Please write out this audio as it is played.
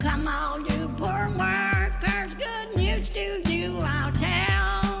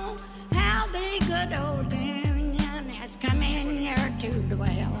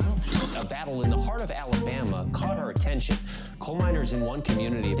attention. Coal miners in one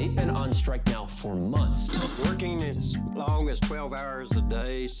community, they've been on strike now for months. Working as long as 12 hours a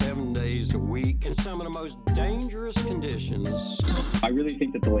day, 7 days a week, in some of the most dangerous conditions. I really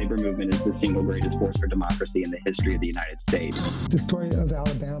think that the labor movement is the single greatest force for democracy in the history of the United States. The story of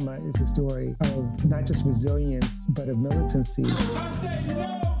Alabama is a story of not just resilience, but of militancy. I say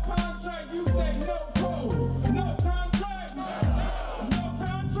no contract, you say no code. No contract, no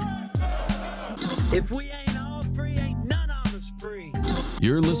contract. If we ain't all free, ain't none of us free.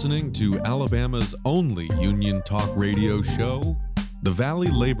 You're listening to Alabama's only union talk radio show, The Valley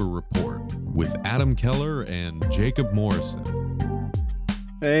Labor Report, with Adam Keller and Jacob Morrison.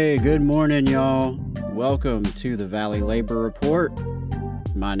 Hey, good morning, y'all. Welcome to the Valley Labor Report.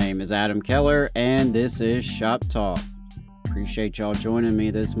 My name is Adam Keller, and this is Shop Talk. Appreciate y'all joining me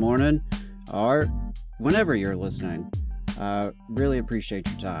this morning, or whenever you're listening. Really appreciate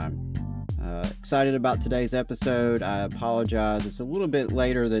your time. Excited about today's episode. I apologize. It's a little bit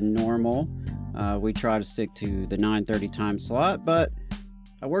later than normal. We try to stick to the 9:30 time slot, but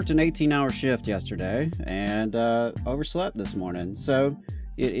I worked an 18-hour shift yesterday and overslept this morning, so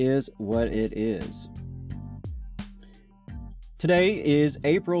it is what it is. Today is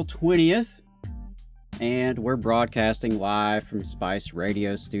April 20th, and we're broadcasting live from Spice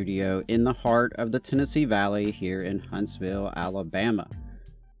Radio Studio in the heart of the Tennessee Valley here in Huntsville, Alabama.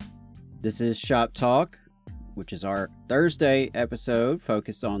 This is Shop Talk, which is our Thursday episode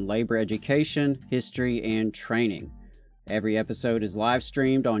focused on labor education, history, and training. Every episode is live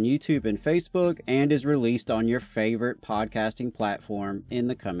streamed on YouTube and Facebook and is released on your favorite podcasting platform in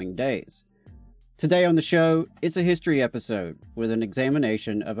the coming days. Today on the show, it's a history episode with an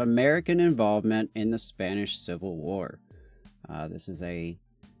examination of American involvement in the Spanish Civil War. This is a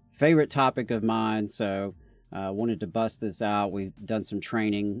favorite topic of mine, so I wanted to bust this out. We've done some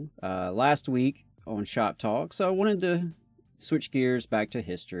training last week on Shop Talk, so I wanted to switch gears back to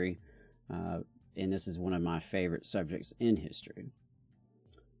history, and this is one of my favorite subjects in history.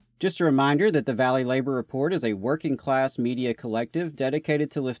 Just a reminder that the Valley Labor Report is a working-class media collective dedicated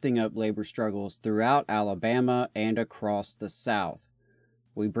to lifting up labor struggles throughout Alabama and across the South.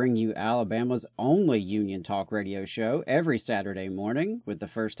 We bring you Alabama's only union talk radio show every Saturday morning, with the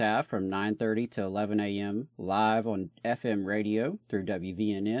first half from 9:30 to 11 a.m. live on FM radio through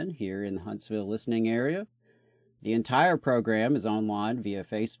WVNN here in the Huntsville listening area. The entire program is online via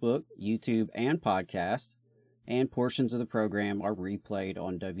Facebook, YouTube, and podcast, and portions of the program are replayed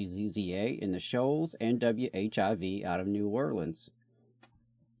on WZZA in the Shoals and WHIV out of New Orleans.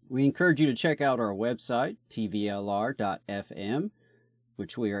 We encourage you to check out our website, tvlr.fm,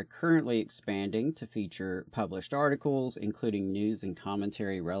 which we are currently expanding to feature published articles, including news and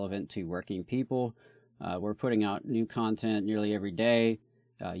commentary relevant to working people. We're putting out new content nearly every day.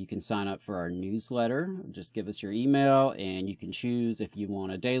 You can sign up for our newsletter. Just give us your email, and you can choose if you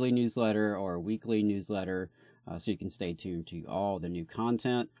want a daily newsletter or a weekly newsletter, so you can stay tuned to all the new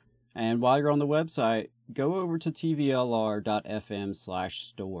content. And while you're on the website, go over to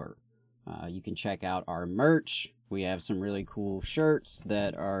tvlr.fm/store. You can check out our merch. We have some really cool shirts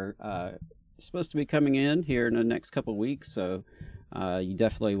that are supposed to be coming in here in the next couple weeks, so you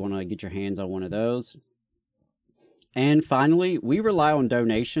definitely want to get your hands on one of those. And finally, we rely on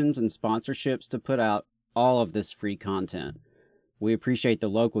donations and sponsorships to put out all of this free content. We appreciate the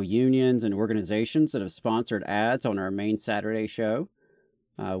local unions and organizations that have sponsored ads on our main Saturday show.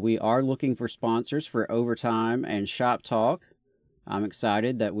 We are looking for sponsors for Overtime and Shop Talk. I'm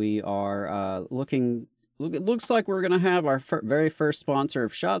excited that we are it looks like we're going to have our very first sponsor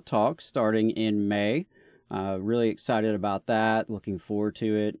of Shop Talk starting in May. Really excited about that. Looking forward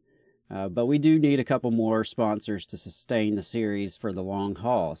to it. But we do need a couple more sponsors to sustain the series for the long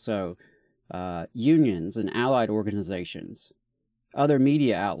haul. So unions and allied organizations, other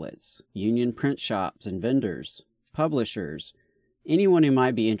media outlets, union print shops and vendors, publishers, anyone who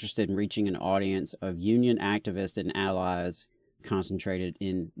might be interested in reaching an audience of union activists and allies concentrated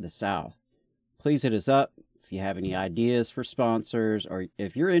in the South. Please hit us up if you have any ideas for sponsors, or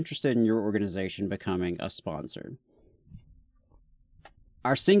if you're interested in your organization becoming a sponsor.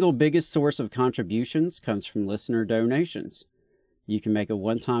 Our single biggest source of contributions comes from listener donations. You can make a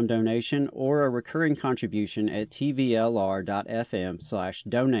one-time donation or a recurring contribution at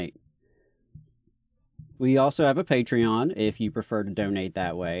tvlr.fm/donate. We also have a Patreon if you prefer to donate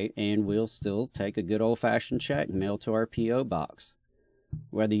that way, and we'll still take a good old-fashioned check mailed to our P.O. box.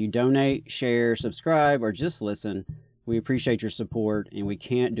 Whether you donate, share, subscribe, or just listen, we appreciate your support, and we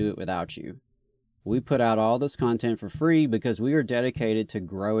can't do it without you. We put out all this content for free because we are dedicated to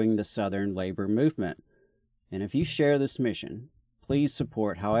growing the Southern labor movement. And if you share this mission, please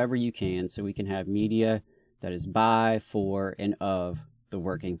support however you can so we can have media that is by, for, and of the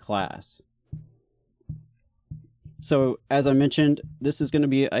working class. So, as I mentioned, this is going to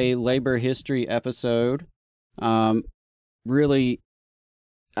be a labor history episode. Really,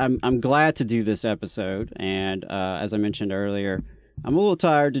 I'm glad to do this episode, and as I mentioned earlier, I'm a little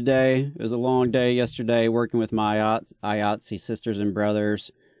tired today. It was a long day yesterday working with my IATSE sisters and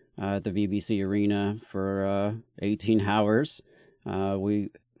brothers at the VBC Arena for 18 hours. We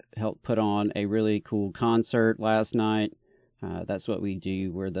helped put on a really cool concert last night. That's what we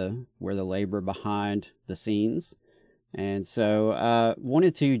do. We're the labor behind the scenes. And so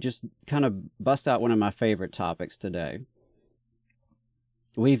wanted to just kind of bust out one of my favorite topics today.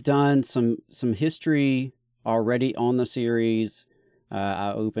 We've done some history already on the series.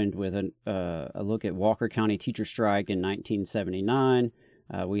 I opened with a look at Walker County teacher strike in 1979.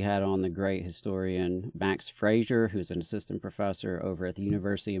 We had on the great historian Max Frazier, who's an assistant professor over at the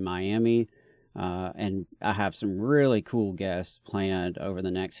University of Miami. And I have some really cool guests planned over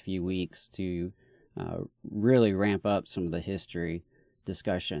the next few weeks to really ramp up some of the history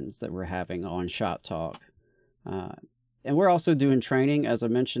discussions that we're having on Shop Talk. And we're also doing training. As I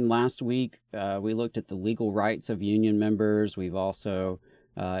mentioned last week, we looked at the legal rights of union members. We've also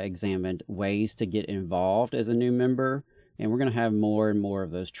examined ways to get involved as a new member. And we're going to have more and more of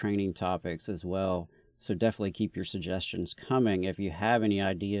those training topics as well. So definitely keep your suggestions coming. If you have any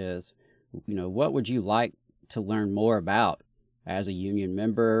ideas, what would you like to learn more about as a union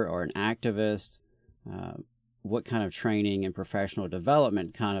member or an activist? What kind of training and professional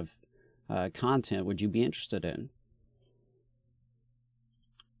development kind of content would you be interested in?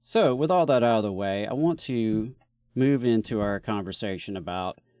 So with all that out of the way, I want to move into our conversation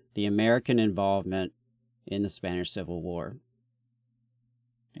about the American involvement in the Spanish Civil War.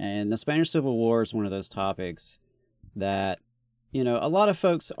 And the Spanish Civil War is one of those topics that, a lot of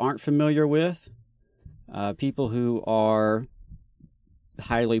folks aren't familiar with. People who are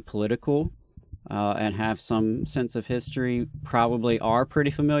highly political and have some sense of history probably are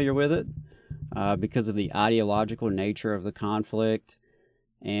pretty familiar with it because of the ideological nature of the conflict.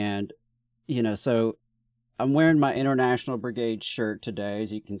 And, so I'm wearing my International Brigade shirt today,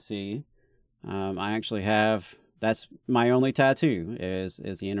 as you can see. I actually that's my only tattoo is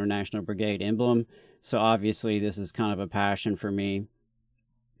the International Brigade emblem. So obviously this is kind of a passion for me.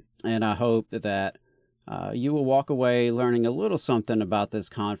 And I hope that you will walk away learning a little something about this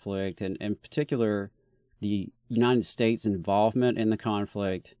conflict, and in particular, the United States' involvement in the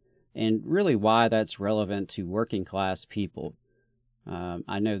conflict, and really why that's relevant to working class people.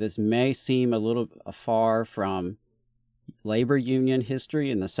 I know this may seem a little far from labor union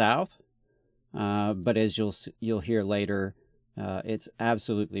history in the South, but as you'll hear later, it's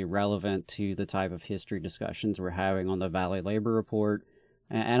absolutely relevant to the type of history discussions we're having on the Valley Labor Report,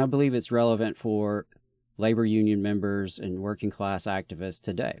 and I believe it's relevant for labor union members and working class activists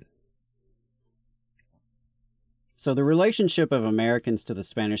today. So the relationship of Americans to the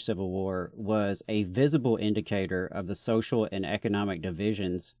Spanish Civil War was a visible indicator of the social and economic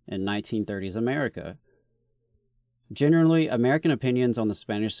divisions in 1930s America. Generally, American opinions on the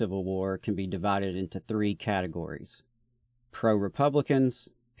Spanish Civil War can be divided into three categories. Pro-Republicans,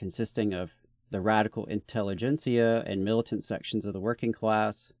 consisting of the radical intelligentsia and militant sections of the working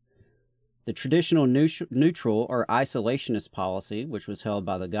class. The traditional neutral or isolationist policy, which was held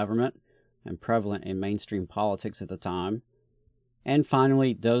by the government and prevalent in mainstream politics at the time. And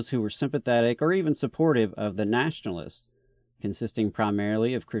finally, those who were sympathetic or even supportive of the nationalists, consisting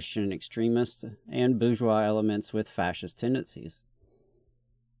primarily of Christian extremists and bourgeois elements with fascist tendencies.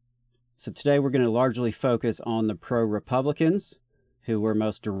 So today we're going to largely focus on the pro-Republicans, who were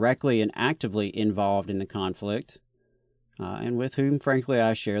most directly and actively involved in the conflict, and with whom, frankly,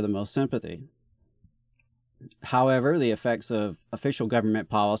 I share the most sympathy. However, the effects of official government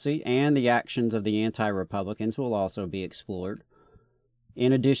policy and the actions of the anti-Republicans will also be explored.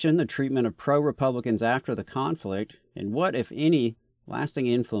 In addition, the treatment of pro-Republicans after the conflict and what, if any, lasting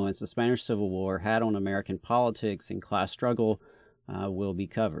influence the Spanish Civil War had on American politics and class struggle will be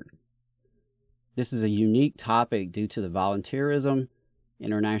covered. This is a unique topic due to the volunteerism,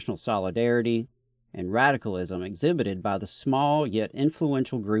 international solidarity, and radicalism exhibited by the small yet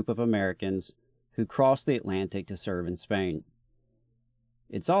influential group of Americans who crossed the Atlantic to serve in Spain.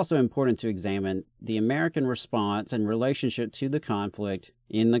 It's also important to examine the American response and relationship to the conflict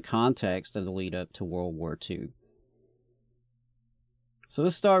in the context of the lead-up to World War II. So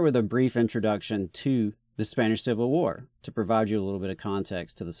let's start with a brief introduction to the Spanish Civil War to provide you a little bit of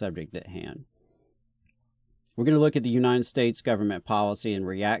context to the subject at hand. We're going to look at the United States government policy in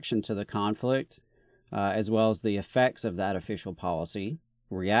reaction to the conflict, as well as the effects of that official policy,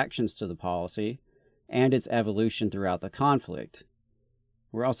 reactions to the policy, and its evolution throughout the conflict.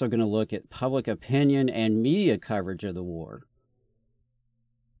 We're also going to look at public opinion and media coverage of the war.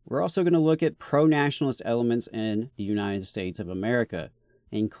 We're also going to look at pro-nationalist elements in the United States of America,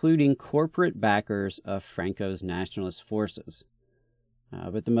 including corporate backers of Franco's nationalist forces.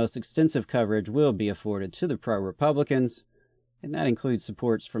 But the most extensive coverage will be afforded to the pro-Republicans, and that includes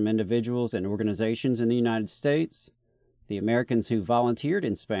supports from individuals and organizations in the United States, the Americans who volunteered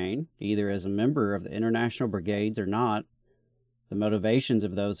in Spain, either as a member of the international brigades or not, the motivations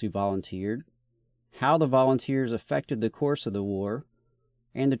of those who volunteered, how the volunteers affected the course of the war,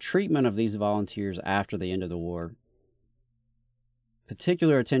 and the treatment of these volunteers after the end of the war.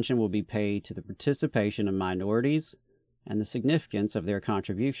 Particular attention will be paid to the participation of minorities and the significance of their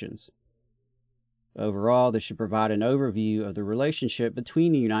contributions. Overall, this should provide an overview of the relationship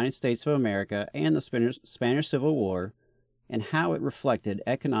between the United States of America and the Spanish Civil War and how it reflected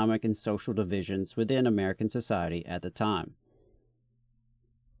economic and social divisions within American society at the time.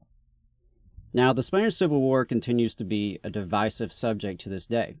 Now, the Spanish Civil War continues to be a divisive subject to this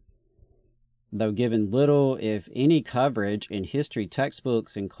day. Though given little, if any, coverage in history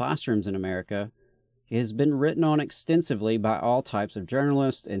textbooks and classrooms in America, it has been written on extensively by all types of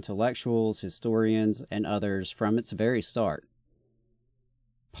journalists, intellectuals, historians, and others from its very start.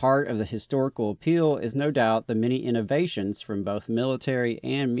 Part of the historical appeal is no doubt the many innovations from both military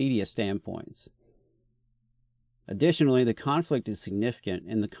and media standpoints. Additionally, the conflict is significant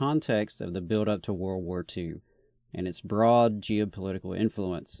in the context of the build-up to World War II and its broad geopolitical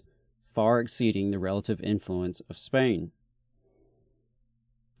influence, far exceeding the relative influence of Spain.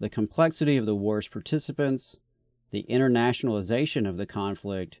 The complexity of the war's participants, the internationalization of the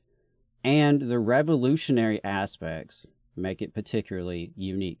conflict, and the revolutionary aspects make it particularly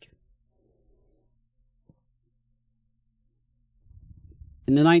unique.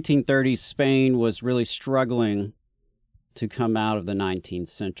 In the 1930s, Spain was really struggling to come out of the 19th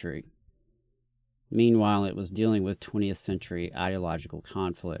century. Meanwhile, it was dealing with 20th century ideological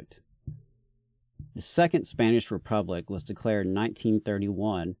conflict. The Second Spanish Republic was declared in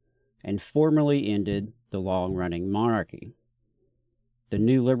 1931 and formally ended the long-running monarchy. The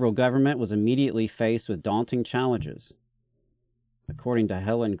new liberal government was immediately faced with daunting challenges. According to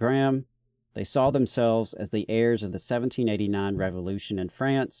Helen Graham, they saw themselves as the heirs of the 1789 revolution in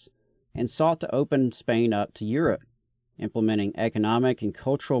France and sought to open Spain up to Europe, implementing economic and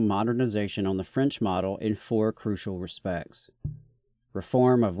cultural modernization on the French model in 4 crucial respects: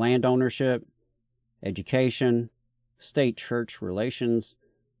 reform of land ownership, education, state-church relations,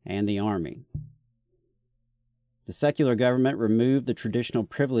 and the army. The secular government removed the traditional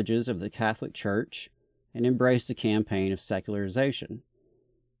privileges of the Catholic Church and embraced a campaign of secularization.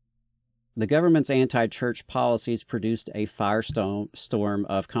 The government's anti-church policies produced a firestorm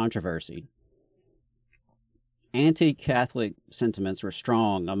of controversy. Anti-Catholic sentiments were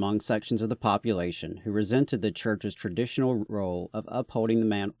strong among sections of the population who resented the church's traditional role of upholding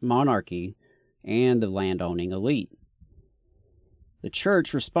the monarchy and the landowning elite. The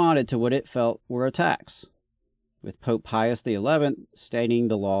church responded to what it felt were attacks, with Pope Pius XI stating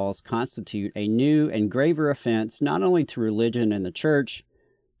the laws constitute a new and graver offense not only to religion and the church,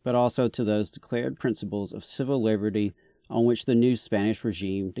 but also to those declared principles of civil liberty on which the new Spanish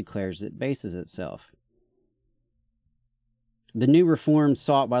regime declares it bases itself. The new reforms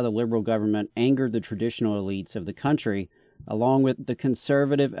sought by the liberal government angered the traditional elites of the country, along with the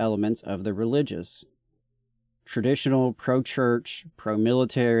conservative elements of the religious. Traditional pro-church,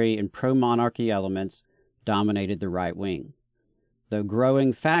 pro-military, and pro-monarchy elements dominated the right wing, though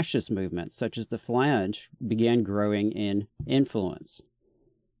growing fascist movements such as the Falange began growing in influence.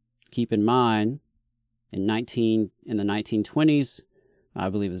 Keep in mind, in the 1920s, I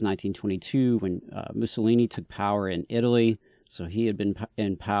believe it was 1922, when Mussolini took power in Italy, so he had been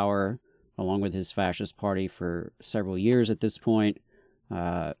in power along with his fascist party for several years at this point.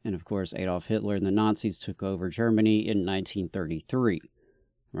 And of course, Adolf Hitler and the Nazis took over Germany in 1933,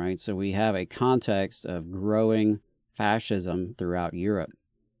 right? So we have a context of growing fascism throughout Europe.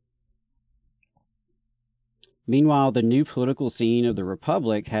 Meanwhile, the new political scene of the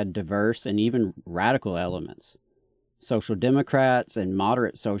Republic had diverse and even radical elements. Social Democrats and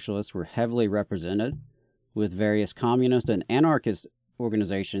moderate socialists were heavily represented, with various communist and anarchist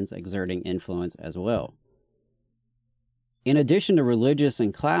organizations exerting influence as well. In addition to religious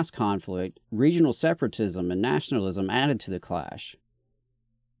and class conflict, regional separatism and nationalism added to the clash.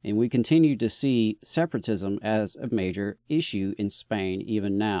 And we continue to see separatism as a major issue in Spain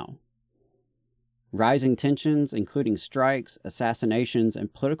even now. Rising tensions, including strikes, assassinations,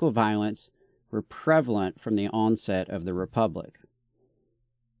 and political violence, were prevalent from the onset of the Republic.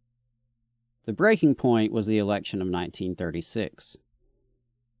 The breaking point was the election of 1936.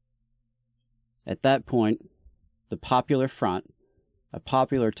 At that point, the Popular Front, a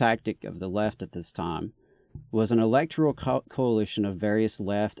popular tactic of the left at this time, was an electoral coalition of various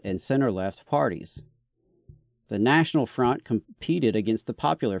left and center-left parties. The National Front competed against the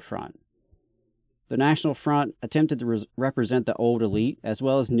Popular Front. The National Front attempted to represent the old elite as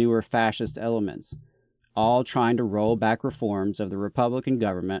well as newer fascist elements, all trying to roll back reforms of the Republican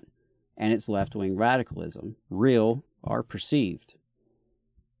government and its left-wing radicalism, real or perceived.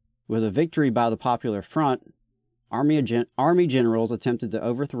 With a victory by the Popular Front, Army generals attempted to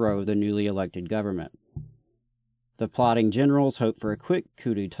overthrow the newly elected government. The plotting generals hoped for a quick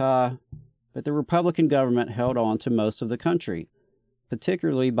coup d'etat, but the Republican government held on to most of the country,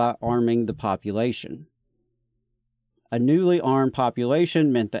 particularly by arming the population. A newly armed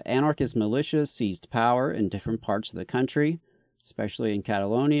population meant that anarchist militias seized power in different parts of the country, especially in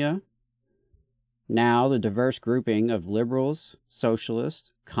Catalonia. Now, the diverse grouping of liberals,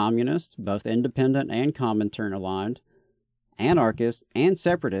 socialists, communists, both independent and Comintern aligned, anarchists, and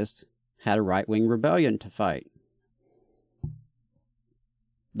separatists had a right-wing rebellion to fight.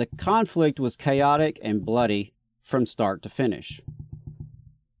 The conflict was chaotic and bloody from start to finish.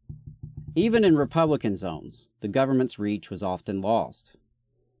 Even in Republican zones, the government's reach was often lost.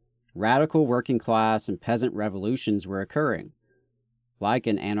 Radical working class and peasant revolutions were occurring, like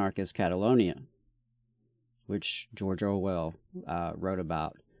in anarchist Catalonia, which George Orwell wrote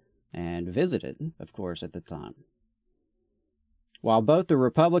about and visited, of course, at the time. While both the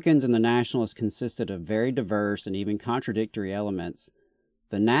Republicans and the Nationalists consisted of very diverse and even contradictory elements,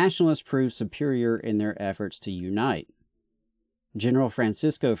 the Nationalists proved superior in their efforts to unite. General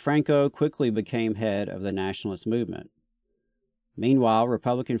Francisco Franco quickly became head of the nationalist movement. Meanwhile,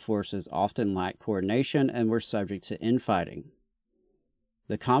 Republican forces often lacked coordination and were subject to infighting.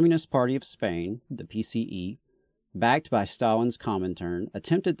 The Communist Party of Spain, the PCE, backed by Stalin's Comintern,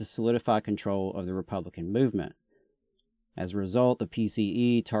 attempted to solidify control of the Republican movement. As a result, the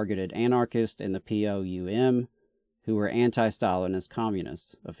PCE targeted anarchists in the POUM, who were anti-Stalinist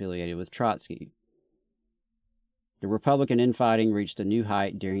communists affiliated with Trotsky. The Republican infighting reached a new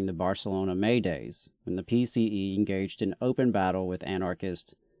height during the Barcelona May Days, when the PCE engaged in open battle with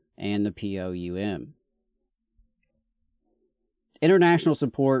anarchists and the POUM. International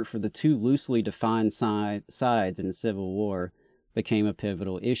support for the two loosely defined sides in the Civil War became a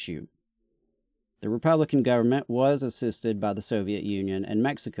pivotal issue. The Republican government was assisted by the Soviet Union and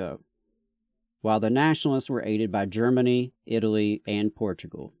Mexico, while the Nationalists were aided by Germany, Italy, and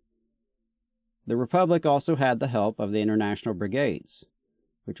Portugal. The Republic also had the help of the International Brigades,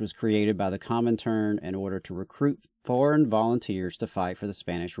 which was created by the Comintern in order to recruit foreign volunteers to fight for the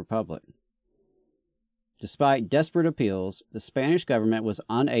Spanish Republic. Despite desperate appeals, the Spanish government was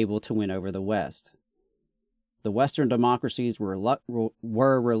unable to win over the West. The Western democracies were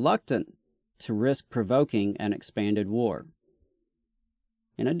reluctant to risk provoking an expanded war.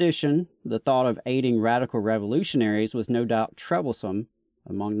 In addition, the thought of aiding radical revolutionaries was no doubt troublesome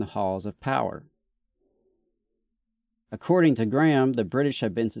among the halls of power. According to Graham, the British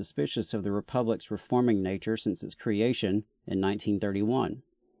had been suspicious of the Republic's reforming nature since its creation in 1931.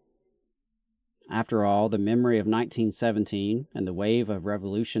 After all, the memory of 1917 and the wave of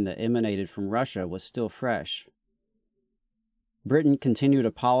revolution that emanated from Russia was still fresh. Britain continued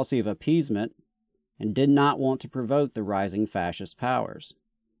a policy of appeasement and did not want to provoke the rising fascist powers.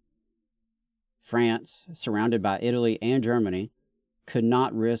 France, surrounded by Italy and Germany, could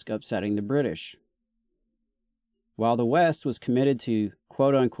not risk upsetting the British. While the West was committed to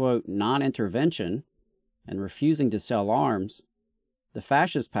quote-unquote non-intervention and refusing to sell arms, the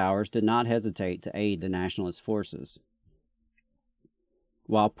fascist powers did not hesitate to aid the nationalist forces.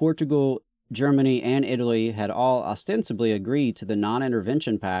 While Portugal, Germany, and Italy had all ostensibly agreed to the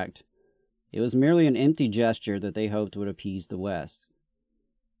non-intervention pact, it was merely an empty gesture that they hoped would appease the West.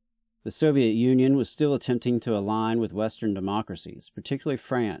 The Soviet Union was still attempting to align with Western democracies, particularly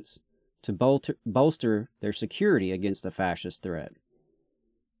France, to bolster their security against the fascist threat.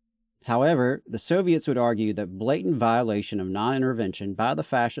 However, the Soviets would argue that blatant violation of non-intervention by the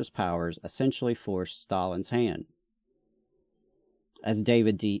fascist powers essentially forced Stalin's hand. As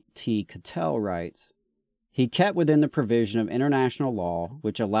David T. Cattell writes, he kept within the provision of international law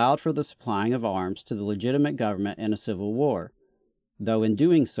which allowed for the supplying of arms to the legitimate government in a civil war, though in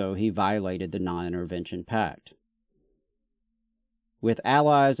doing so he violated the non-intervention pact. With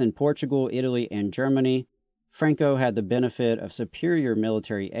allies in Portugal, Italy, and Germany, Franco had the benefit of superior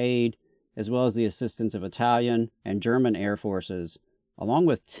military aid, as well as the assistance of Italian and German air forces, along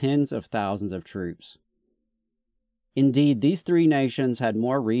with tens of thousands of troops. Indeed, these three nations had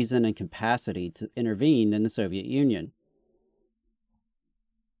more reason and capacity to intervene than the Soviet Union.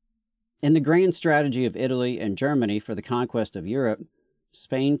 In the grand strategy of Italy and Germany for the conquest of Europe,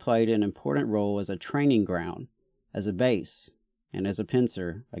 Spain played an important role as a training ground, as a base, and as a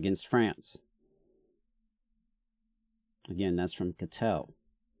pincer against France. Again, that's from Cattell.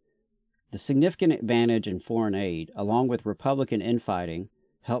 The significant advantage in foreign aid, along with Republican infighting,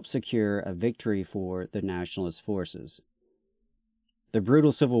 helped secure a victory for the nationalist forces. The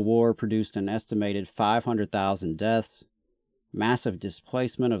brutal civil war produced an estimated 500,000 deaths, massive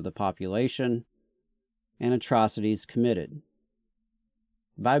displacement of the population, and atrocities committed.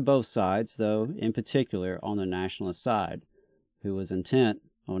 By both sides, though, in particular on the nationalist side, who was intent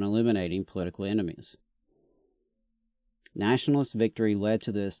on eliminating political enemies. Nationalist victory led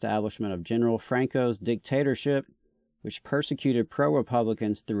to the establishment of General Franco's dictatorship, which persecuted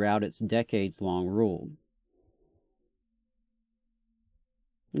pro-Republicans throughout its decades-long rule.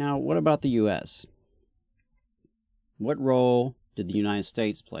 Now, what about the U.S.? What role did the United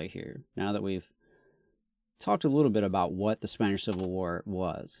States play here, now that we've talked a little bit about what the Spanish Civil War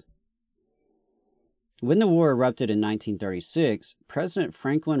was? When the war erupted in 1936, President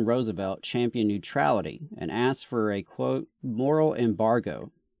Franklin Roosevelt championed neutrality and asked for a, quote, moral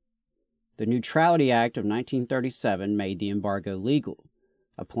embargo. The Neutrality Act of 1937 made the embargo legal,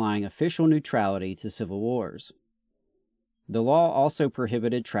 applying official neutrality to civil wars. The law also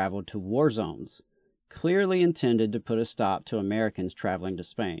prohibited travel to war zones, clearly intended to put a stop to Americans traveling to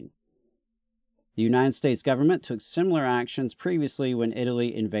Spain. The United States government took similar actions previously when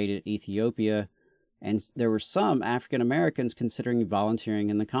Italy invaded Ethiopia, and there were some African Americans considering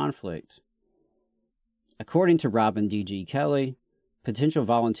volunteering in the conflict. According to Robin D.G. Kelly, potential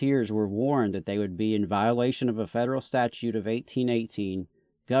volunteers were warned that they would be in violation of a federal statute of 1818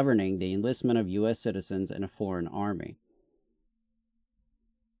 governing the enlistment of U.S. citizens in a foreign army.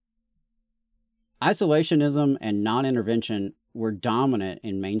 Isolationism and non-intervention were dominant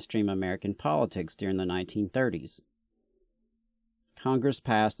in mainstream American politics during the 1930s. Congress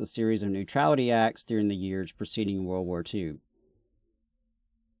passed a series of neutrality acts during the years preceding World War II.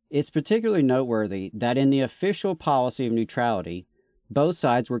 It's particularly noteworthy that in the official policy of neutrality, both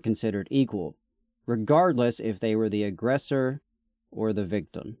sides were considered equal, regardless if they were the aggressor or the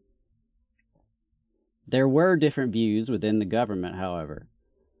victim. There were different views within the government, however.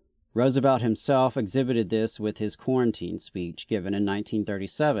 Roosevelt himself exhibited this with his quarantine speech given in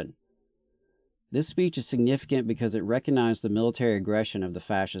 1937. This speech is significant because it recognized the military aggression of the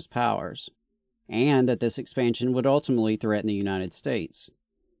fascist powers, and that this expansion would ultimately threaten the United States.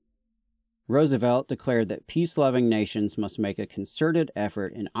 Roosevelt declared that peace-loving nations must make a concerted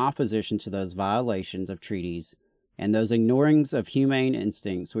effort in opposition to those violations of treaties and those ignorings of humane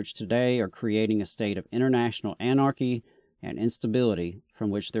instincts which today are creating a state of international anarchy and instability from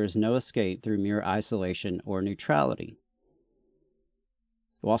which there is no escape through mere isolation or neutrality.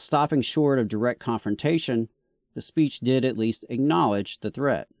 While stopping short of direct confrontation, the speech did at least acknowledge the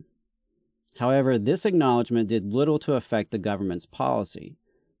threat. However, this acknowledgement did little to affect the government's policy,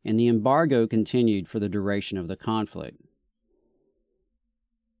 and the embargo continued for the duration of the conflict.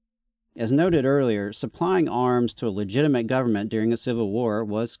 As noted earlier, supplying arms to a legitimate government during a civil war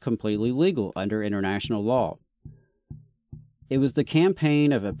was completely legal under international law. It was the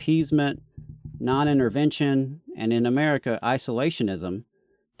campaign of appeasement, non-intervention, and in America, isolationism,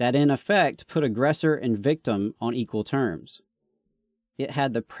 that in effect put aggressor and victim on equal terms. It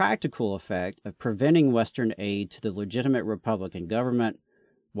had the practical effect of preventing Western aid to the legitimate Republican government,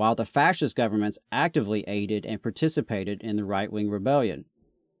 while the fascist governments actively aided and participated in the right-wing rebellion.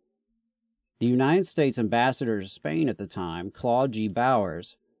 The United States ambassador to Spain at the time, Claude G.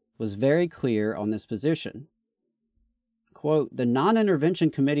 Bowers, was very clear on this position. Quote, "The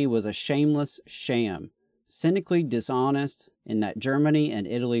non-intervention committee was a shameless sham, cynically dishonest in that Germany and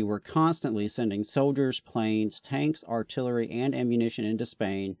Italy were constantly sending soldiers, planes, tanks, artillery, and ammunition into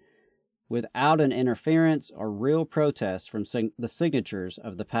Spain without an interference or real protest from the signatures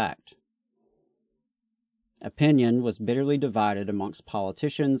of the pact." Opinion was bitterly divided amongst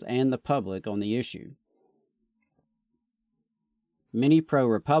politicians and the public on the issue. Many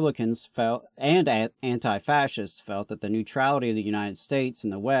pro-Republicans felt, and anti-fascists felt, that the neutrality of the United States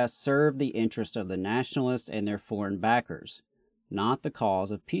and the West served the interests of the nationalists and their foreign backers, not the cause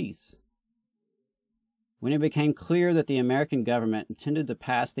of peace. When it became clear that the American government intended to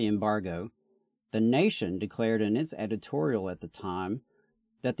pass the embargo, The Nation declared in its editorial at the time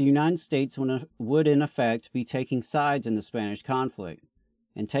that the United States would in effect be taking sides in the Spanish conflict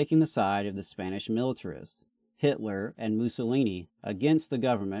and taking the side of the Spanish militarists, Hitler and Mussolini, against the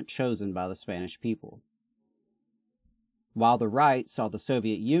government chosen by the Spanish people. while the right saw the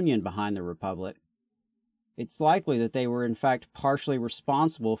Soviet Union behind the Republic, it's likely that they were in fact partially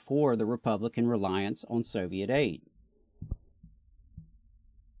responsible for the Republican reliance on Soviet aid.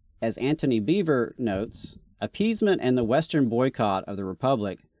 As Antony Beevor notes, appeasement and the Western boycott of the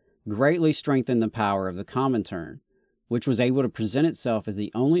Republic greatly strengthened the power of the Comintern, which was able to present itself as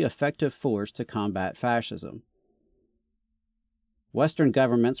the only effective force to combat fascism. Western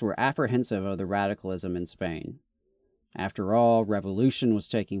governments were apprehensive of the radicalism in Spain. After all, revolution was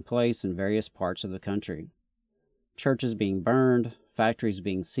taking place in various parts of the country. Churches being burned, factories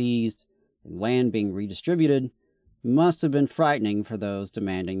being seized, and land being redistributed must have been frightening for those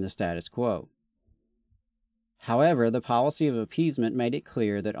demanding the status quo. However, the policy of appeasement made it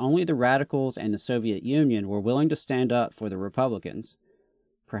clear that only the radicals and the Soviet Union were willing to stand up for the Republicans,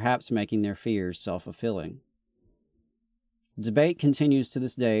 perhaps making their fears self-fulfilling. Debate continues to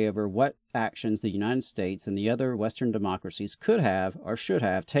this day over what actions the United States and the other Western democracies could have or should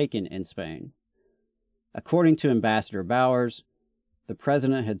have taken in Spain. According to Ambassador Bowers, the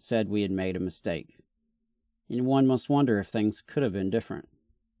president had said we had made a mistake, and one must wonder if things could have been different.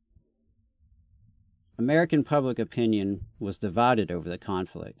 American public opinion was divided over the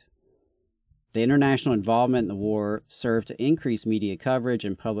conflict. The international involvement in the war served to increase media coverage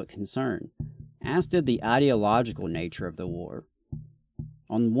and public concern, as did the ideological nature of the war.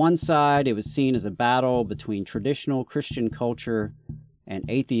 On one side, it was seen as a battle between traditional Christian culture and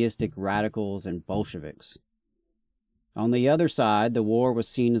atheistic radicals and Bolsheviks. On the other side, the war was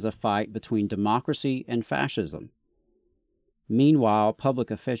seen as a fight between democracy and fascism. Meanwhile, public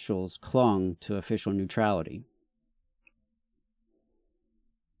officials clung to official neutrality.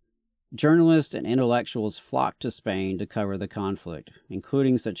 Journalists and intellectuals flocked to Spain to cover the conflict,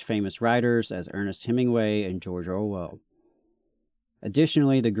 including such famous writers as Ernest Hemingway and George Orwell.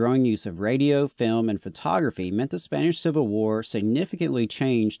 Additionally, the growing use of radio, film, and photography meant the Spanish Civil War significantly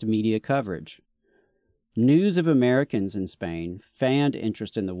changed media coverage. News of Americans in Spain fanned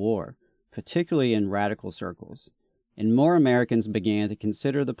interest in the war, particularly in radical circles, and more Americans began to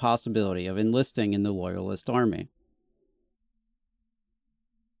consider the possibility of enlisting in the Loyalist Army.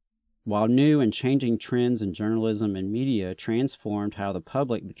 While new and changing trends in journalism and media transformed how the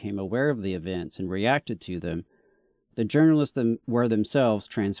public became aware of the events and reacted to them, the journalists were themselves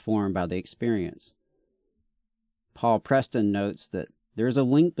transformed by the experience. Paul Preston notes that there is a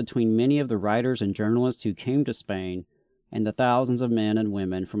link between many of the writers and journalists who came to Spain and the thousands of men and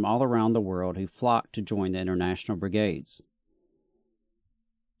women from all around the world who flocked to join the international brigades.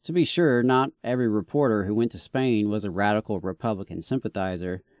 To be sure, not every reporter who went to Spain was a radical Republican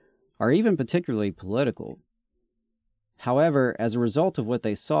sympathizer, or even particularly political. However, as a result of what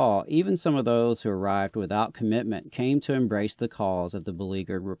they saw, even some of those who arrived without commitment came to embrace the cause of the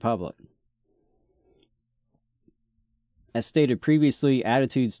beleaguered republic. As stated previously,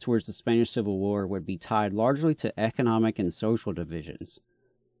 attitudes towards the Spanish Civil War would be tied largely to economic and social divisions.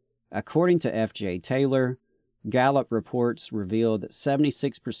 According to F.J. Taylor, Gallup reports revealed that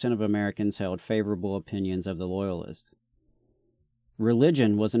 76% of Americans held favorable opinions of the Loyalists.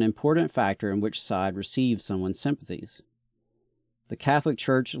 Religion was an important factor in which side received someone's sympathies. The Catholic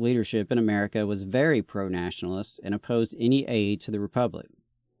Church leadership in America was very pro-nationalist and opposed any aid to the Republic.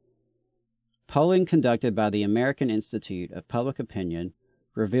 Polling conducted by the American Institute of Public Opinion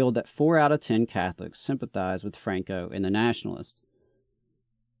revealed that 4 out of 10 Catholics sympathized with Franco and the Nationalists.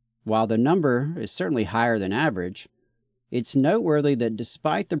 While the number is certainly higher than average, it's noteworthy that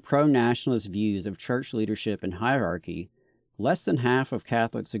despite the pro-nationalist views of church leadership and hierarchy, less than half of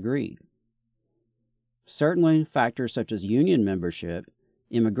Catholics agreed. Certainly, factors such as union membership,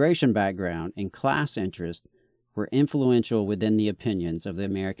 immigration background, and class interest were influential within the opinions of the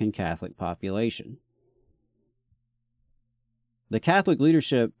American Catholic population. The Catholic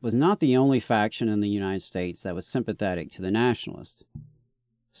leadership was not the only faction in the United States that was sympathetic to the Nationalists.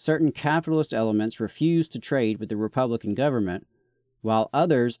 Certain capitalist elements refused to trade with the Republican government, while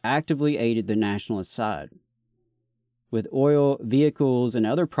others actively aided the Nationalist side. With oil, vehicles, and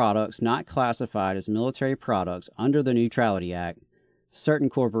other products not classified as military products under the Neutrality Act, certain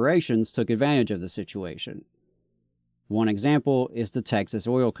corporations took advantage of the situation. One example is the Texas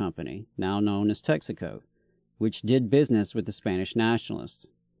Oil Company, now known as Texaco, which did business with the Spanish Nationalists.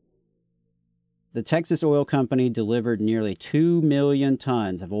 The Texas Oil Company delivered nearly 2 million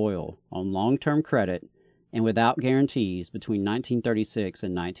tons of oil on long-term credit and without guarantees between 1936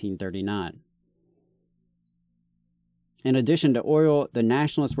 and 1939. In addition to oil, the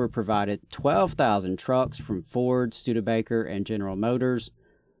Nationalists were provided 12,000 trucks from Ford, Studebaker, and General Motors,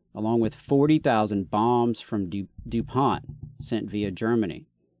 along with 40,000 bombs from DuPont sent via Germany.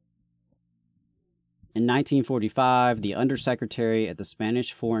 In 1945, the Undersecretary at the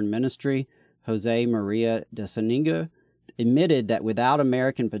Spanish Foreign Ministry, Jose Maria de Zuniga, admitted that without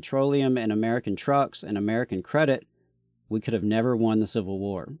American petroleum and American trucks and American credit, we could have never won the Civil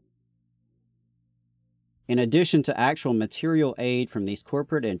War. In addition to actual material aid from these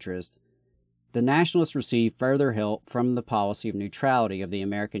corporate interests, the Nationalists received further help from the policy of neutrality of the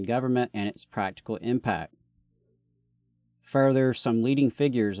American government and its practical impact. Further, some leading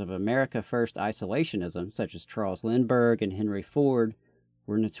figures of America First isolationism, such as Charles Lindbergh and Henry Ford,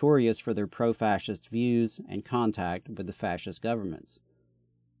 were notorious for their pro-fascist views and contact with the fascist governments.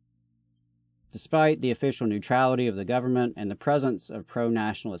 Despite the official neutrality of the government and the presence of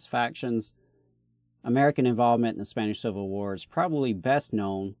pro-nationalist factions, American involvement in the Spanish Civil War is probably best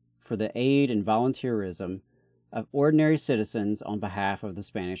known for the aid and volunteerism of ordinary citizens on behalf of the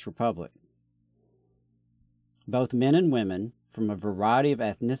Spanish Republic. Both men and women from a variety of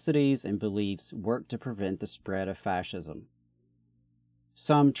ethnicities and beliefs worked to prevent the spread of fascism.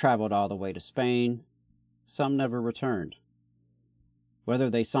 Some traveled all the way to Spain, some never returned.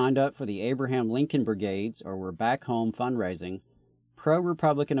 Whether they signed up for the Abraham Lincoln Brigades or were back home fundraising,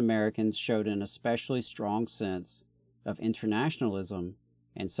 pro-Republican Americans showed an especially strong sense of internationalism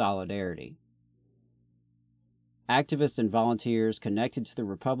and solidarity. Activists and volunteers connected to the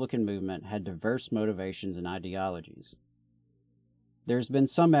Republican movement had diverse motivations and ideologies. There's been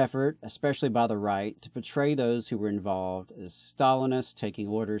some effort, especially by the right, to portray those who were involved as Stalinists taking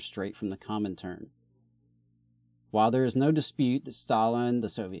orders straight from the Comintern. While there is no dispute that Stalin, the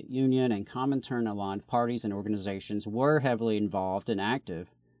Soviet Union, and Comintern-aligned parties and organizations were heavily involved and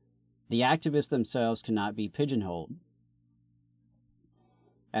active, the activists themselves cannot be pigeonholed.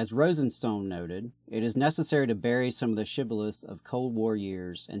 As Rosenstone noted, it is necessary to bury some of the shibboleths of Cold War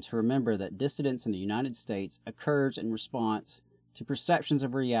years and to remember that dissidence in the United States occurs in response to perceptions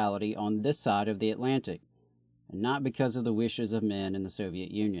of reality on this side of the Atlantic, and not because of the wishes of men in the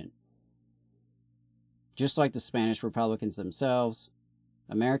Soviet Union. Just like the Spanish Republicans themselves,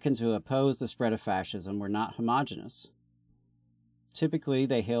 Americans who opposed the spread of fascism were not homogeneous. Typically,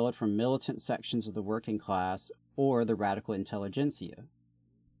 they hailed from militant sections of the working class or the radical intelligentsia.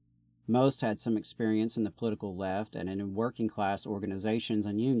 Most had some experience in the political left and in working class organizations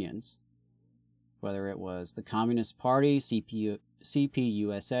and unions, whether it was the Communist Party,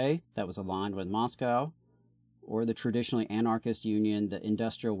 CPUSA, that was aligned with Moscow, or the traditionally anarchist union, the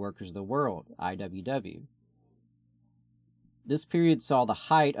Industrial Workers of the World, IWW. This period saw the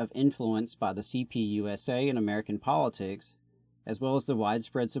height of influence by the CPUSA in American politics, as well as the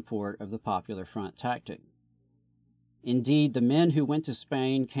widespread support of the Popular Front tactic. Indeed, the men who went to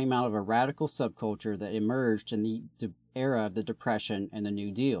Spain came out of a radical subculture that emerged in the era of the Depression and the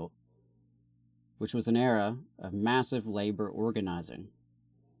New Deal, which was an era of massive labor organizing.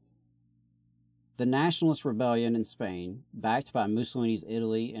 The nationalist rebellion in Spain, backed by Mussolini's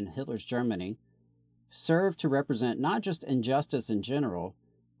Italy and Hitler's Germany, served to represent not just injustice in general,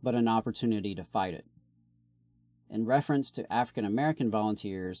 but an opportunity to fight it. In reference to African American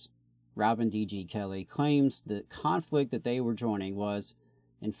volunteers, Robin D.G. Kelley claims the conflict that they were joining was,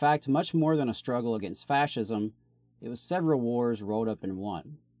 in fact, much more than a struggle against fascism. It was several wars rolled up in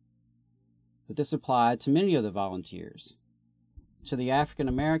one. But this applied to many of the volunteers. To the African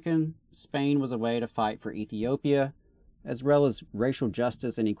American, Spain was a way to fight for Ethiopia, as well as racial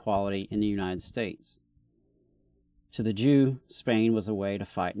justice and equality in the United States. To the Jew, Spain was a way to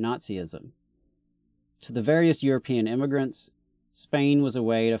fight Nazism. To the various European immigrants, Spain was a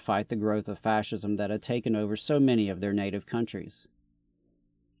way to fight the growth of fascism that had taken over so many of their native countries.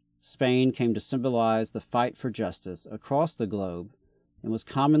 Spain came to symbolize the fight for justice across the globe and was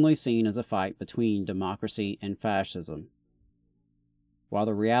commonly seen as a fight between democracy and fascism. While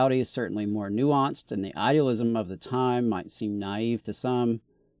the reality is certainly more nuanced and the idealism of the time might seem naive to some,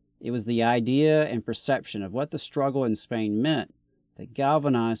 it was the idea and perception of what the struggle in Spain meant that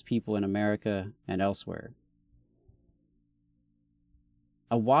galvanized people in America and elsewhere.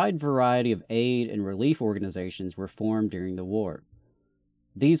 A wide variety of aid and relief organizations were formed during the war.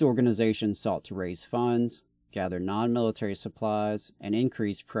 These organizations sought to raise funds, gather non-military supplies, and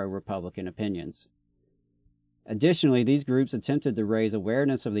increase pro-Republican opinions. Additionally, these groups attempted to raise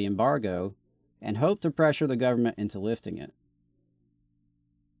awareness of the embargo and hoped to pressure the government into lifting it.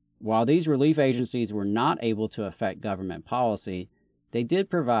 While these relief agencies were not able to affect government policy, they did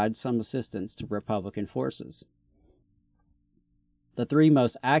provide some assistance to Republican forces. The three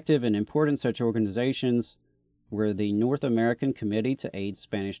most active and important such organizations were the North American Committee to Aid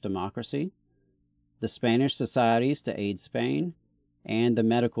Spanish Democracy, the Spanish Societies to Aid Spain, and the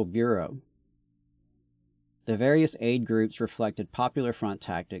Medical Bureau. The various aid groups reflected Popular Front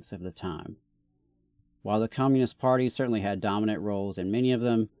tactics of the time. While the Communist Party certainly had dominant roles in many of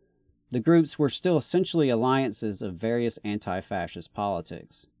them, the groups were still essentially alliances of various anti-fascist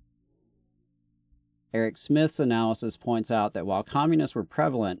politics. Eric Smith's analysis points out that while communists were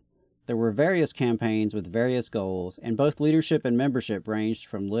prevalent, there were various campaigns with various goals, and both leadership and membership ranged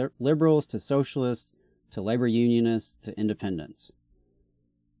from liberals to socialists to labor unionists to independents.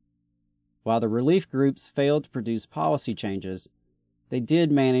 While the relief groups failed to produce policy changes, they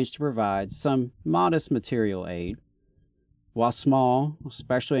did manage to provide some modest material aid. While small,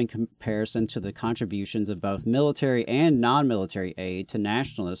 especially in comparison to the contributions of both military and non-military aid to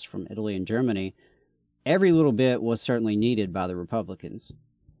nationalists from Italy and Germany, every little bit was certainly needed by the Republicans.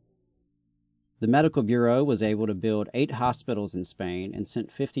 The Medical Bureau was able to build 8 hospitals in Spain and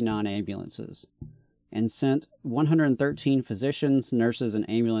sent 59 ambulances, and sent 113 physicians, nurses, and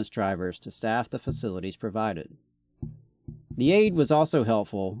ambulance drivers to staff the facilities provided. The aid was also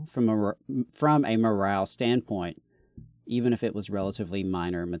helpful from a morale standpoint, even if it was relatively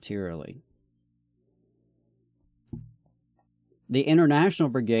minor materially. The International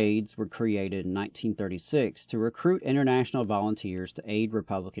Brigades were created in 1936 to recruit international volunteers to aid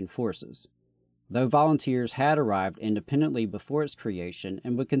Republican forces, though volunteers had arrived independently before its creation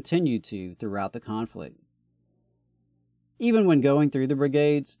and would continue to throughout the conflict. Even when going through the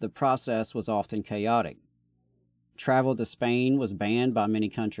brigades, the process was often chaotic. Travel to Spain was banned by many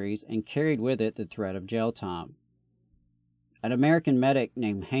countries and carried with it the threat of jail time. An American medic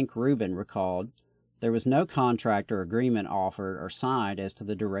named Hank Rubin recalled, "There was no contract or agreement offered or signed as to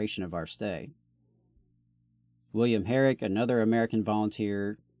the duration of our stay." William Herrick, another American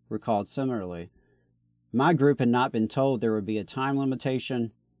volunteer, recalled similarly, "My group had not been told there would be a time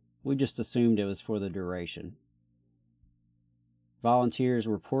limitation. We just assumed it was for the duration." Volunteers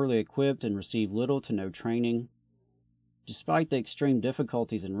were poorly equipped and received little to no training. Despite the extreme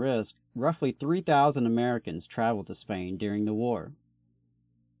difficulties and risk, roughly 3,000 Americans traveled to Spain during the war.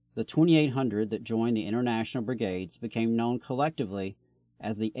 The 2,800 that joined the International Brigades became known collectively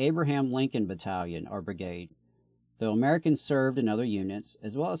as the Abraham Lincoln Battalion or Brigade, though Americans served in other units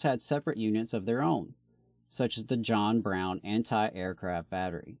as well as had separate units of their own, such as the John Brown Anti-Aircraft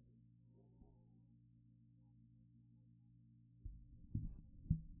Battery.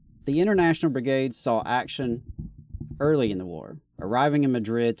 The International Brigades saw action early in the war, arriving in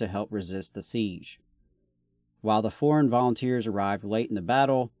Madrid to help resist the siege. While the foreign volunteers arrived late in the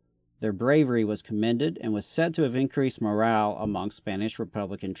battle, their bravery was commended and was said to have increased morale among Spanish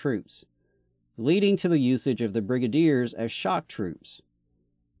Republican troops, leading to the usage of the brigadiers as shock troops.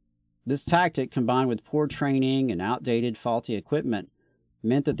 This tactic, combined with poor training and outdated, faulty equipment,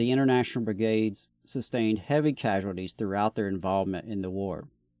 meant that the International Brigades sustained heavy casualties throughout their involvement in the war.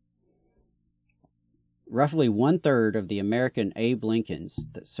 Roughly 1/3 of the American Abe Lincolns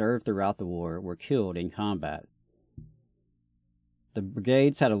that served throughout the war were killed in combat. The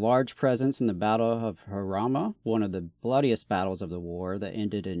brigades had a large presence in the Battle of Jarama, one of the bloodiest battles of the war that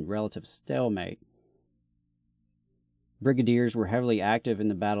ended in relative stalemate. Brigadiers were heavily active in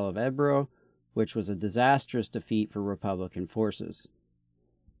the Battle of Ebro, which was a disastrous defeat for Republican forces.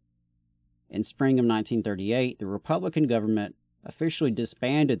 In spring of 1938, the Republican government officially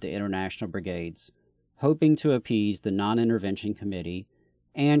disbanded the International Brigades, hoping to appease the Non-Intervention Committee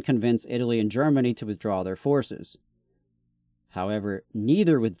and convince Italy and Germany to withdraw their forces. However,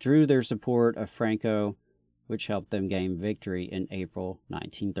 neither withdrew their support of Franco, which helped them gain victory in April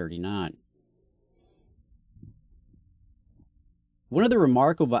 1939. One of the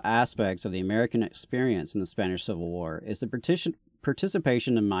remarkable aspects of the American experience in the Spanish Civil War is the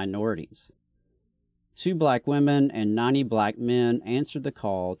participation of minorities. 2 black women and 90 black men answered the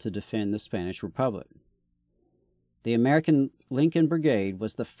call to defend the Spanish Republic. The Abraham Lincoln Brigade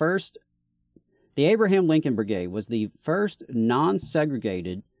was the first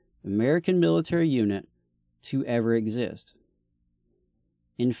non-segregated American military unit to ever exist.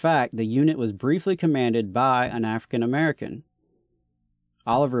 In fact, the unit was briefly commanded by an African American.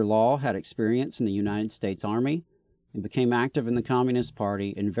 Oliver Law had experience in the United States Army and became active in the Communist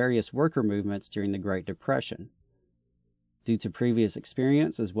Party and various worker movements during the Great Depression. Due to previous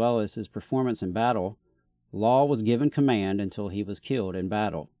experience as well as his performance in battle, Law was given command until he was killed in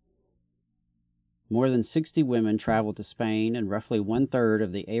battle. More than 60 women traveled to Spain, and roughly 1/3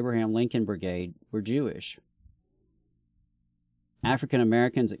 of the Abraham Lincoln Brigade were Jewish. African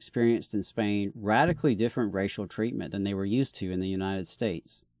Americans experienced in Spain radically different racial treatment than they were used to in the United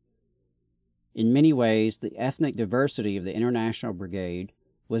States. In many ways, the ethnic diversity of the International Brigade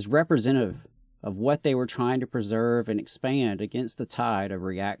was representative of what they were trying to preserve and expand against the tide of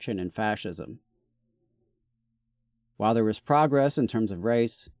reaction and fascism. While there was progress in terms of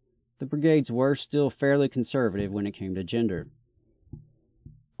race, the brigades were still fairly conservative when it came to gender.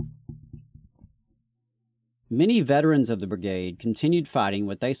 Many veterans of the brigade continued fighting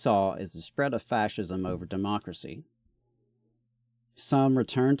what they saw as the spread of fascism over democracy. Some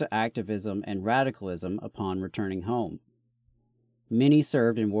returned to activism and radicalism upon returning home. Many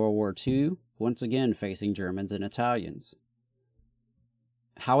served in World War II, once again facing Germans and Italians.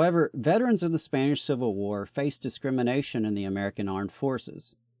 However, veterans of the Spanish Civil War faced discrimination in the American Armed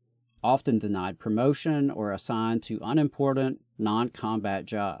Forces, often denied promotion or assigned to unimportant, non-combat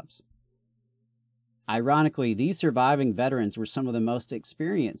jobs. Ironically, these surviving veterans were some of the most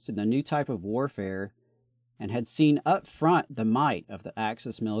experienced in the new type of warfare and had seen up front the might of the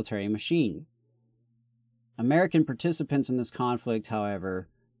Axis military machine. American participants in this conflict, however,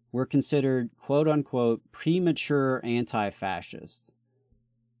 were considered quote-unquote premature anti-fascist,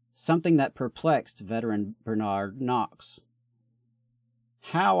 something that perplexed veteran Bernard Knox.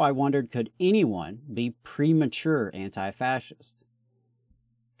 How, I wondered, could anyone be premature anti-fascist?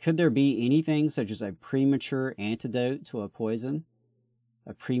 Could there be anything such as a premature antidote to a poison,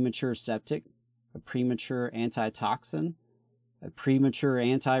 a premature septic, a premature antitoxin, a premature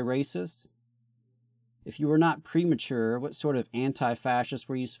anti-racist? If you were not premature, what sort of anti-fascist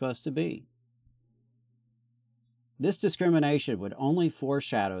were you supposed to be? This discrimination would only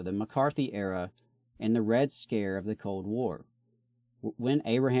foreshadow the McCarthy era and the Red Scare of the Cold War, when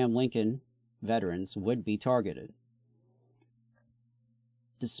Abraham Lincoln veterans would be targeted.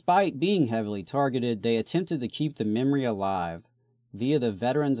 Despite being heavily targeted, they attempted to keep the memory alive via the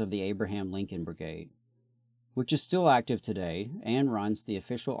Veterans of the Abraham Lincoln Brigade, which is still active today and runs the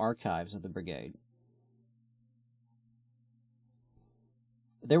official archives of the brigade.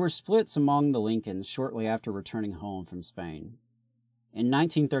 There were splits among the Lincolns shortly after returning home from Spain. In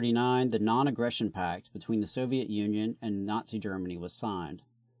 1939, the Non-Aggression Pact between the Soviet Union and Nazi Germany was signed.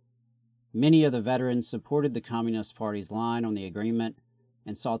 Many of the veterans supported the Communist Party's line on the agreement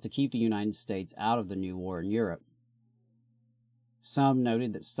and sought to keep the United States out of the new war in Europe. Some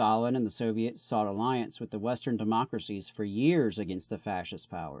noted that Stalin and the Soviets sought alliance with the Western democracies for years against the fascist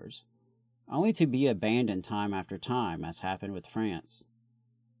powers, only to be abandoned time after time, as happened with France.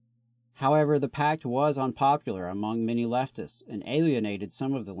 However, the pact was unpopular among many leftists and alienated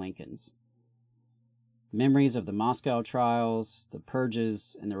some of the Lincolns. Memories of the Moscow trials, the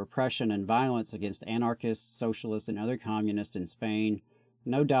purges, and the repression and violence against anarchists, socialists, and other communists in Spain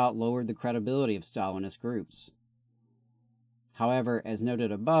no doubt lowered the credibility of Stalinist groups. However, as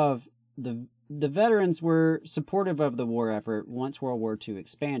noted above, the veterans were supportive of the war effort once World War II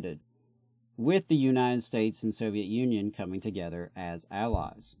expanded, with the United States and Soviet Union coming together as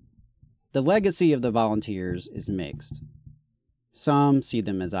allies. The legacy of the volunteers is mixed. Some see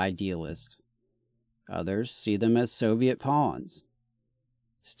them as idealists. Others see them as Soviet pawns.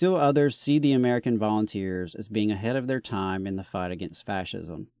 Still others see the American volunteers as being ahead of their time in the fight against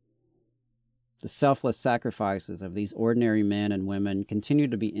fascism. The selfless sacrifices of these ordinary men and women continue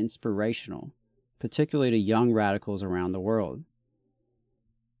to be inspirational, particularly to young radicals around the world.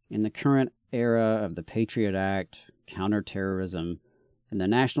 In the current era of the Patriot Act, counterterrorism, and the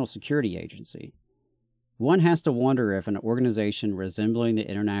National Security Agency, one has to wonder if an organization resembling the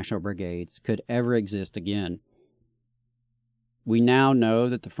International Brigades could ever exist again. We now know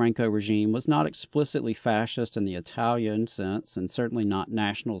that the Franco regime was not explicitly fascist in the Italian sense, and certainly not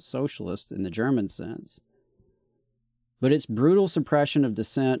National Socialist in the German sense. But its brutal suppression of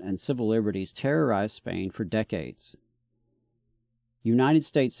dissent and civil liberties terrorized Spain for decades. United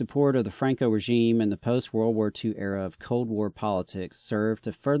States support of the Franco regime and the post-World War II era of Cold War politics served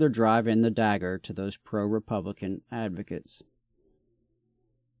to further drive in the dagger to those pro-Republican advocates.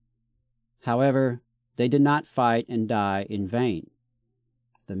 However, they did not fight and die in vain.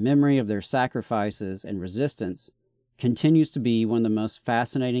 The memory of their sacrifices and resistance continues to be one of the most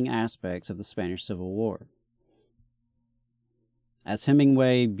fascinating aspects of the Spanish Civil War. As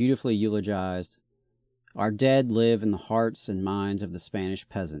Hemingway beautifully eulogized, our dead live in the hearts and minds of the Spanish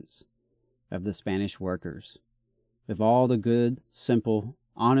peasants, of the Spanish workers, of all the good, simple,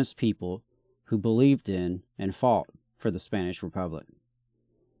 honest people who believed in and fought for the Spanish Republic.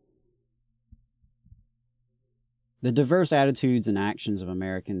 The diverse attitudes and actions of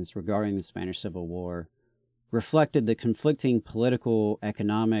Americans regarding the Spanish Civil War reflected the conflicting political,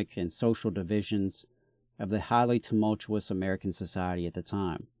 economic, and social divisions of the highly tumultuous American society at the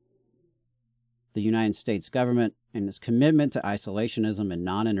time. The United States government, in its commitment to isolationism and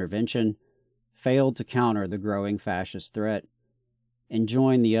non-intervention, failed to counter the growing fascist threat and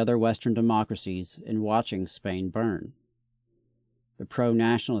joined the other Western democracies in watching Spain burn. The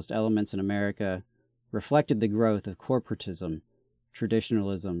pro-nationalist elements in America reflected the growth of corporatism,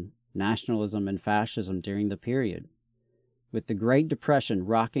 traditionalism, nationalism, and fascism during the period, with the Great Depression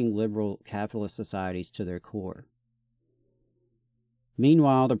rocking liberal capitalist societies to their core.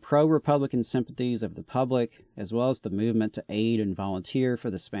 Meanwhile, the pro-Republican sympathies of the public, as well as the movement to aid and volunteer for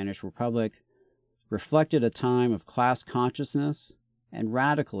the Spanish Republic, reflected a time of class consciousness and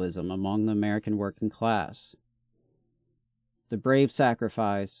radicalism among the American working class. The brave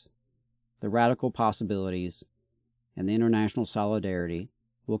sacrifice, the radical possibilities, and the international solidarity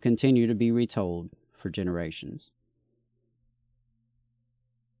will continue to be retold for generations.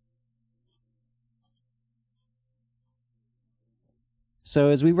 So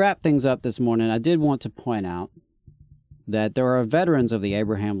as we wrap things up this morning, I did want to point out that there are veterans of the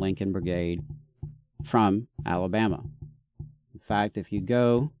Abraham Lincoln Brigade from Alabama. In fact, if you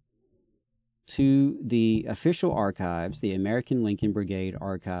go to the official archives, the American Lincoln Brigade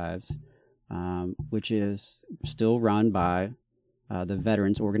Archives, which is still run by the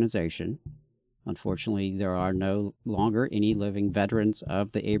Veterans Organization. Unfortunately, there are no longer any living veterans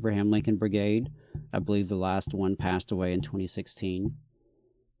of the Abraham Lincoln Brigade. I believe the last one passed away in 2016.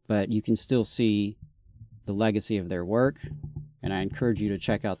 But you can still see the legacy of their work, and I encourage you to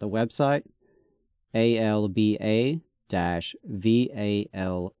check out the website, alba-valb.org.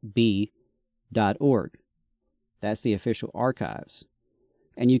 That's the official archives.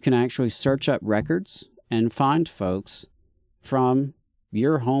 And you can actually search up records and find folks from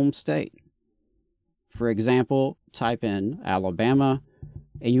your home state. For example, type in Alabama,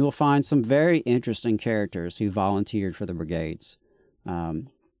 and you will find some very interesting characters who volunteered for the brigades.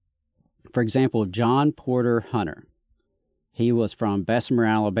 For example, John Porter Hunter. He was from Bessemer,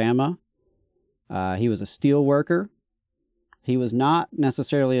 Alabama. He was a steel worker. He was not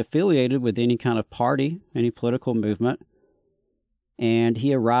necessarily affiliated with any kind of party, any political movement. And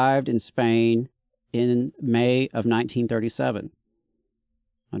he arrived in Spain in May of 1937.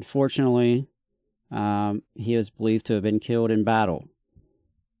 Unfortunately, he is believed to have been killed in battle.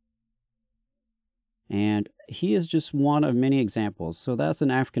 And he is just one of many examples. So that's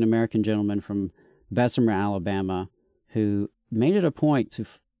an African-American gentleman from Bessemer, Alabama, who made it a point to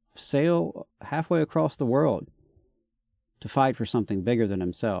sail halfway across the world to fight for something bigger than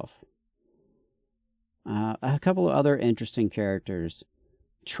himself. A couple of other interesting characters.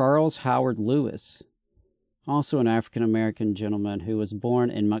 Charles Howard Lewis, also an African-American gentleman who was born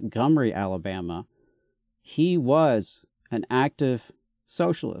in Montgomery, Alabama. He was an active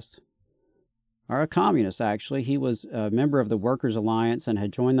socialist, or a communist, actually. He was a member of the Workers' Alliance and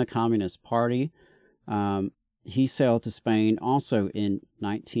had joined the Communist Party. He sailed to Spain also in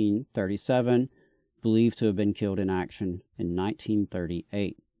 1937, believed to have been killed in action in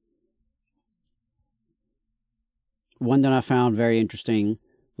 1938. One that I found very interesting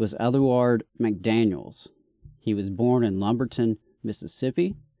was Eduard McDaniels. He was born in Lumberton,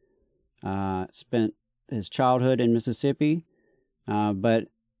 Mississippi, spent his childhood in Mississippi, but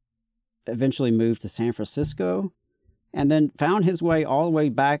eventually moved to San Francisco, and then found his way all the way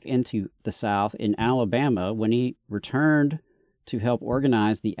back into the South in Alabama when he returned to help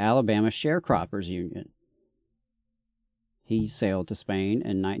organize the Alabama Sharecroppers Union. He sailed to Spain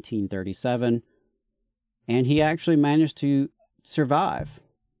in 1937, and he actually managed to survive.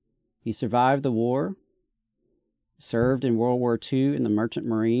 He survived the war, served in World War II in the Merchant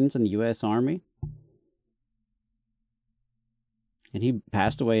Marines and the U.S. Army, and he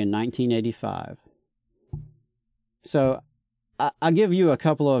passed away in 1985. So I'll give you a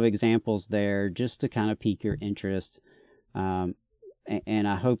couple of examples there just to kind of pique your interest. And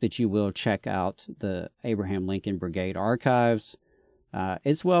I hope that you will check out the Abraham Lincoln Brigade archives.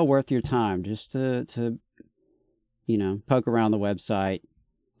 It's well worth your time just to poke around the website,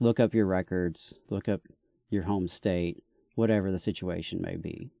 look up your records, look up your home state, whatever the situation may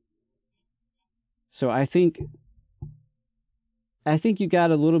be. So I think you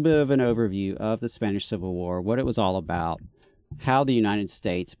got a little bit of an overview of the Spanish Civil War, what it was all about, how the United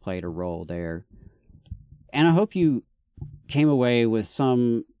States played a role there. And I hope you came away with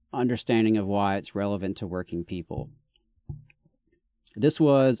some understanding of why it's relevant to working people. This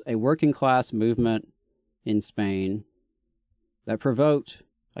was a working class movement in Spain that provoked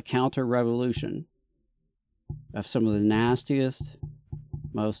a counter-revolution of some of the nastiest,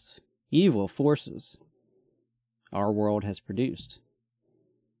 most evil forces our world has produced.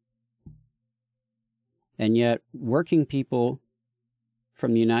 And yet, working people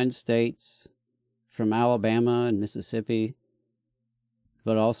from the United States, from Alabama and Mississippi,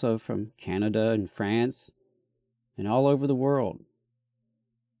 but also from Canada and France and all over the world,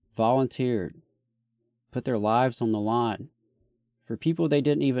 volunteered, put their lives on the line for people they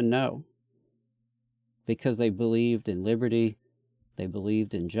didn't even know, because they believed in liberty, They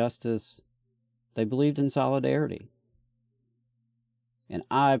believed in justice. They believed in solidarity. And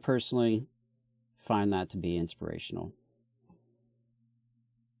I personally find that to be inspirational.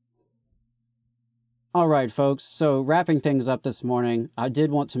 All right, folks. So wrapping things up this morning, I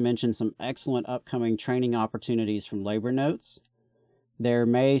did want to mention some excellent upcoming training opportunities from Labor Notes. Their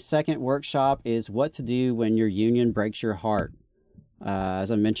May 2nd workshop is What to Do When Your Union Breaks Your Heart.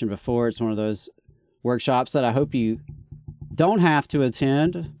 As I mentioned before, it's one of those workshops that I hope you don't have to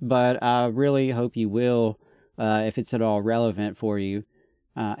attend, but I really hope you will if it's at all relevant for you.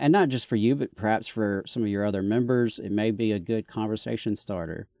 And not just for you, but perhaps for some of your other members. It may be a good conversation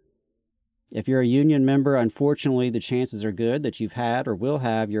starter. If you're a union member, unfortunately, the chances are good that you've had or will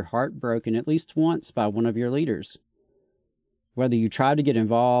have your heart broken at least once by one of your leaders. Whether you tried to get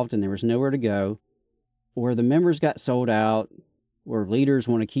involved and there was nowhere to go, or the members got sold out, or leaders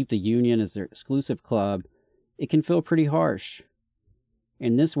want to keep the union as their exclusive club, it can feel pretty harsh.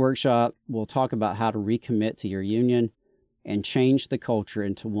 In this workshop, we'll talk about how to recommit to your union and change the culture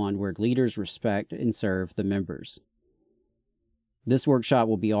into one where leaders respect and serve the members. This workshop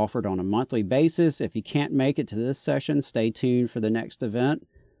will be offered on a monthly basis. If you can't make it to this session, stay tuned for the next event.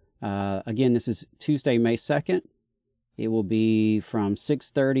 Again, this is Tuesday, May 2nd. It will be from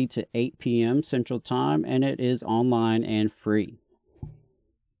 6:30 to 8 p.m. Central Time, and it is online and free.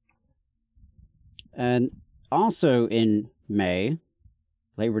 And also in May,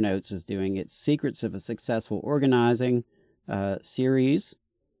 Labor Notes is doing its Secrets of a Successful Organizing series.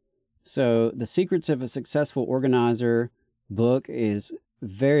 So the Secrets of a Successful Organizer book is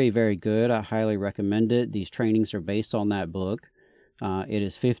very, very good. I highly recommend it. These trainings are based on that book. It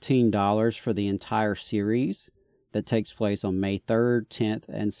is $15 for the entire series that takes place on May 3rd, 10th,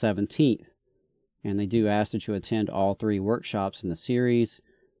 and 17th. And they do ask that you attend all 3 workshops in the series.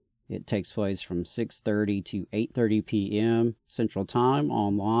 It takes place from 6:30 to 8:30 p.m. Central Time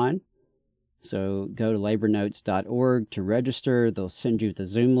online. So go to labornotes.org to register. They'll send you the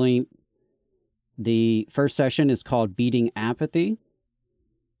Zoom link. The first session is called Beating Apathy.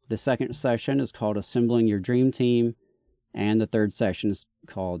 The second session is called Assembling Your Dream Team. And the third session is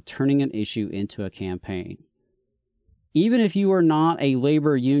called Turning an Issue into a Campaign. Even if you are not a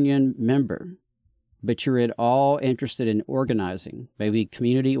labor union member, but you're at all interested in organizing, maybe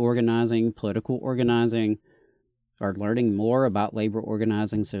community organizing, political organizing, or learning more about labor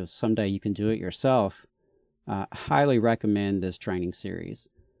organizing so someday you can do it yourself, I highly recommend this training series.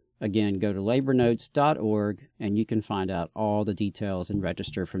 Again, go to labornotes.org and you can find out all the details and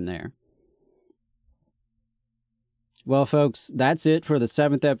register from there. Well, folks, that's it for the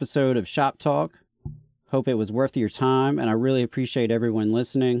 7th episode of Shop Talk. Hope it was worth your time, and I really appreciate everyone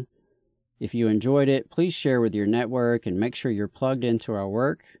listening. If you enjoyed it, please share with your network and make sure you're plugged into our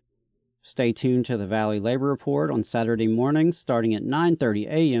work. Stay tuned to the Valley Labor Report on Saturday mornings starting at 9:30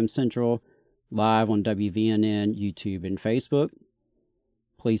 a.m. Central, live on WVNN, YouTube, and Facebook.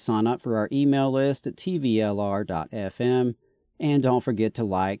 Please sign up for our email list at tvlr.fm, and don't forget to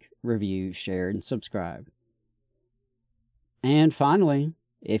like, review, share, and subscribe. And finally,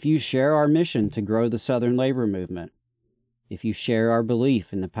 if you share our mission to grow the Southern labor movement, if you share our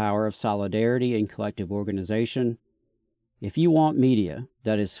belief in the power of solidarity and collective organization, if you want media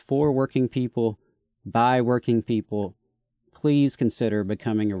that is for working people, by working people, please consider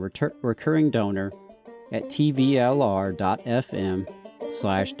becoming a recurring donor at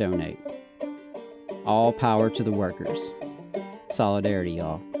tvlr.fm/donate. All power to the workers. Solidarity,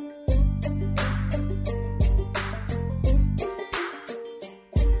 y'all.